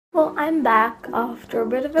Well, I'm back after a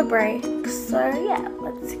bit of a break, so yeah,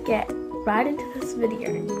 let's get right into this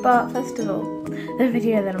video. But first of all, the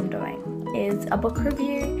video that I'm doing is a book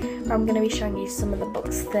review where I'm going to be showing you some of the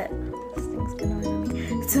books that, this thing's going on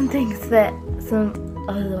me,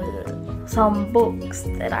 some books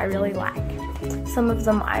that I really like. Some of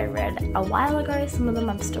them I read a while ago, some of them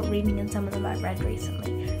I'm still reading, and some of them I've read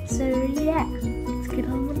recently. So yeah, let's get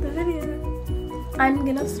on with the video. I'm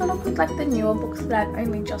gonna start off with like the newer books that I've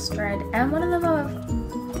only just read, and one of them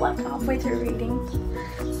I'm like halfway through reading.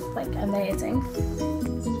 It's like amazing.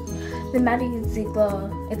 The Maddie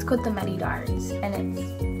Ziegler, it's called The Maddie Diaries, and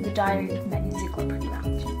it's the diary of Maddie Ziegler pretty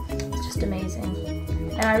much. It's just amazing,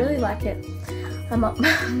 and I really like it. I'm up,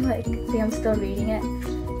 like, see, I'm still reading it.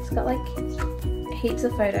 It's got like heaps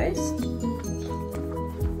of photos.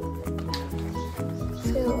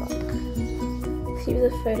 So look, a few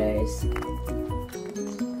of the photos.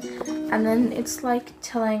 And then it's like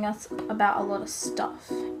telling us about a lot of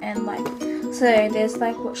stuff, and like, so there's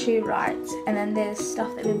like what she writes, and then there's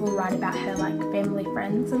stuff that people write about her, like family,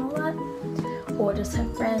 friends and all that, or just her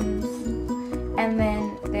friends. And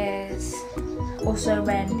then there's also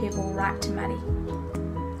when people write to Maddie,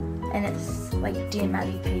 and it's like Dear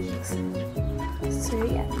Maddie pages. So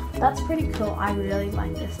yeah, that's pretty cool. I really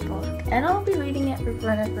like this book, and I'll be reading it over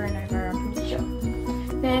and over and over, I'm pretty sure.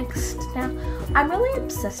 Next, now, I'm really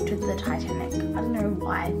obsessed with the Titanic. I don't know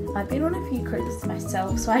why. I've been on a few cruises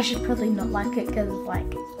myself, so I should probably not like it because, like,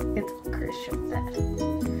 it's a cruise ship that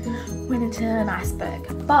went into an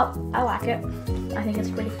iceberg. But I like it. I think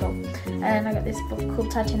it's pretty cool. And I got this book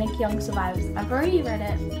called Titanic Young Survivors. I've already read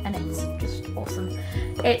it, and it's just awesome.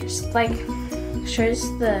 It's like shows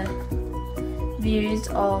the views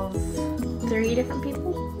of 3 different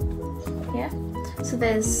people. Yeah. So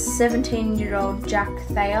there's 17-year-old Jack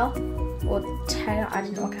Thayer, or Taylor, I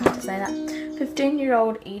didn't know how to say that,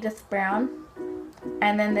 15-year-old Edith Brown,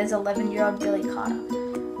 and then there's 11-year-old Billy Carter.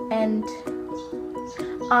 And,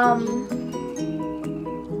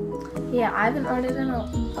 yeah, I haven't read it in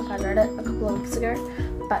I read it a couple of weeks ago,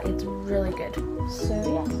 but it's really good. So,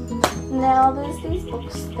 yeah. Now, there's these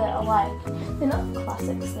books that are like, they're not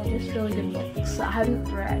classics, they're just really good books that I haven't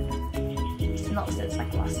read. Not since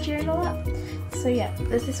like last year and all that. So yeah,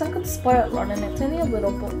 there's this one called Spoiled Rotten, and it's only a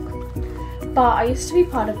little book. But I used to be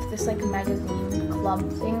part of this like magazine club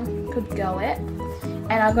thing called Go It,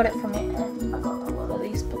 and I got it from it, and I got a lot of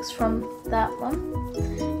these books from that one.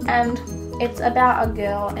 And it's about a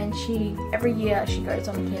girl, and every year she goes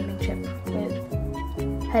on a camping trip with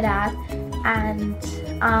her dad, and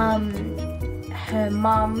her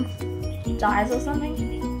mum dies or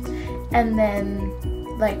something, and then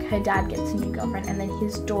like her dad gets a new girlfriend, and then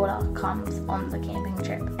his daughter comes on the camping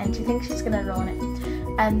trip, and she thinks she's gonna ruin it.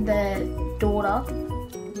 And the daughter,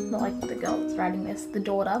 not like the girl that's writing this, the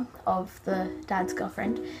daughter of the dad's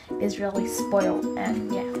girlfriend is really spoiled,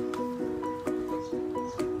 and yeah.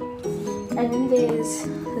 And then there's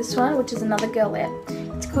this one, which is another girl lit.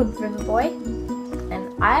 It's called River Boy,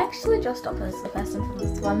 and I actually dressed up as the person from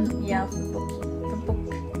this one year for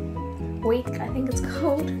book week, I think it's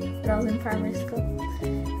called, when I was in primary school.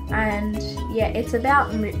 And yeah, it's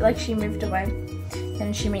about like she moved away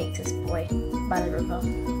and she meets this boy by the river,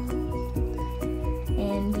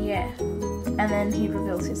 and yeah, and then he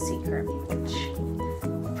reveals his secret, which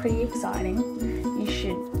is pretty exciting. You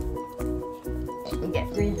should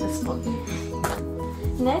read this book.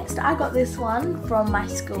 Next, I got this one from my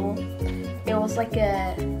school. It was like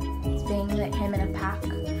a thing that came in a pack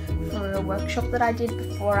for a workshop that I did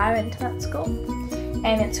before I went to that school,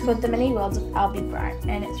 and it's called The Many Worlds of Albie Bright,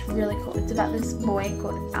 and it's really cool. It's about this boy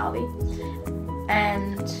called Albie,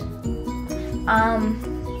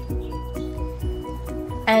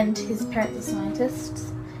 and his parents are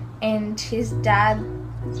scientists, and his dad,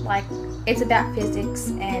 like, it's about physics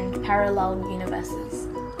and parallel universes.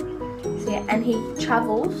 So yeah, and he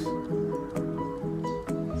travels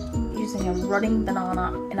using a rotting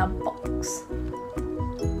banana in a box.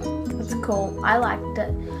 It's cool. I liked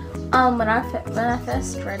it. When I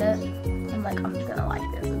first read it, I'm like, I'm gonna like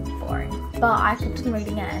this, it's boring. But I kept on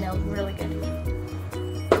reading it, and it was really good.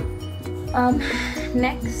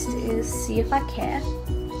 Next is See If I Care.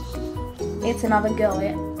 It's another girl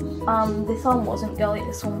lit. This one wasn't girl lit,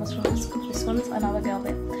 this one was from school. This one's another girl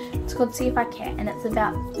lit. It's called See If I Care, and it's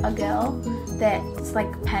about a girl that's like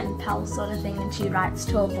pen pal sort of thing, and she writes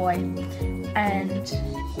to a boy, and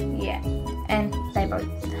yeah, and they both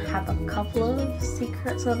have a couple of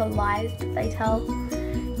secret sort of lies that they tell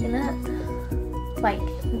in it. Like,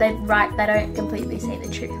 they don't completely say the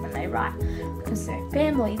truth when they write, because their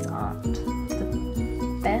families aren't the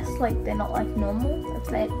best, like they're not like normal,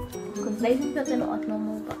 because they think that they're not like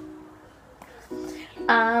normal, but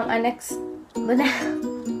I'm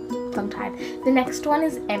tired. The next one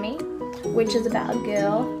is Emmy, which is about a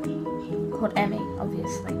girl called Emmy,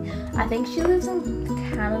 obviously. I think she lives in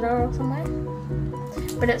Canada or somewhere.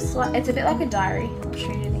 But it's a bit like a diary. I'll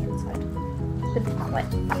show you the inside. The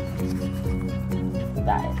booklet.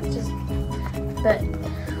 That is just, but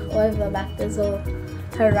all over the back there's all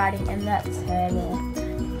her writing, and that's her there.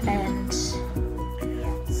 And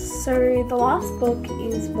so the last book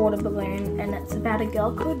is Water Balloon, and it's about a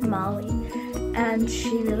girl called Marley, and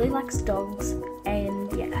she really likes dogs.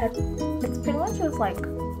 And yeah, it's pretty much just like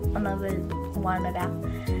another one about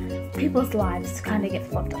people's lives kind of get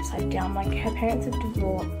flipped upside down. Like her parents are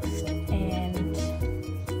divorced, and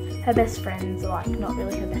her best friends are like not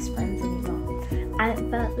really her best friends anymore.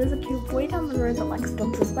 But there's a cute boy down the road that likes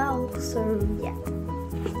dogs as well. So yeah.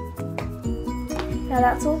 Now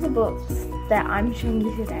that's all the books that I'm showing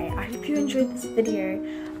you today. I hope you enjoyed this video.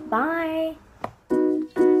 Bye!